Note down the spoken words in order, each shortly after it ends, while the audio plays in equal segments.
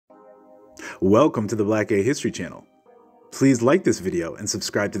Welcome to the Black Gay History Channel. Please like this video and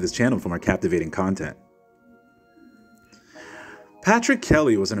subscribe to this channel for more captivating content. Patrick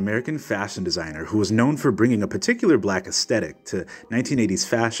Kelly was an American fashion designer who was known for bringing a particular black aesthetic to 1980s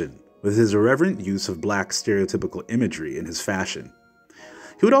fashion with his irreverent use of black stereotypical imagery in his fashion.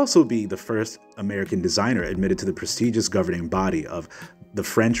 He would also be the first American designer admitted to the prestigious governing body of the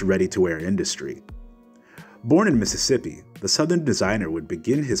French ready-to-wear industry. Born in Mississippi, the Southern designer would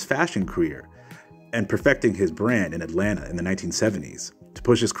begin his fashion career and perfecting his brand in Atlanta in the 1970s. To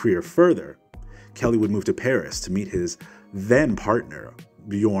push his career further, Kelly would move to Paris to meet his then partner,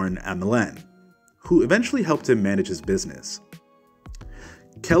 Bjorn Amelin, who eventually helped him manage his business.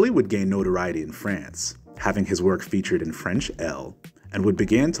 Kelly would gain notoriety in France, having his work featured in French Elle, and would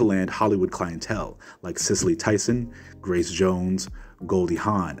begin to land Hollywood clientele like Cicely Tyson, Grace Jones, Goldie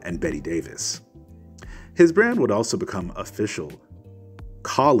Hawn, and Bette Davis. His brand would also become official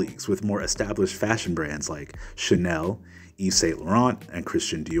colleagues with more established fashion brands like Chanel, Yves Saint Laurent, and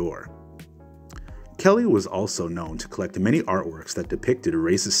Christian Dior. Kelly was also known to collect many artworks that depicted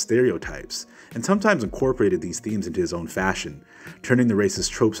racist stereotypes and sometimes incorporated these themes into his own fashion, turning the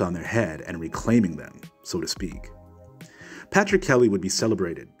racist tropes on their head and reclaiming them, so to speak. Patrick Kelly would be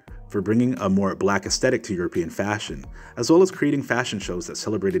celebrated for bringing a more black aesthetic to European fashion, as well as creating fashion shows that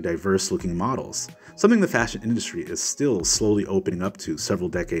celebrated diverse-looking models, something the fashion industry is still slowly opening up to several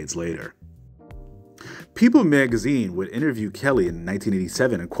decades later. People magazine would interview Kelly in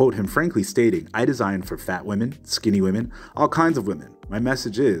 1987 and quote him frankly stating, "I design for fat women, skinny women, all kinds of women. My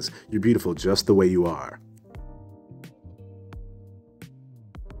message is, you're beautiful just the way you are."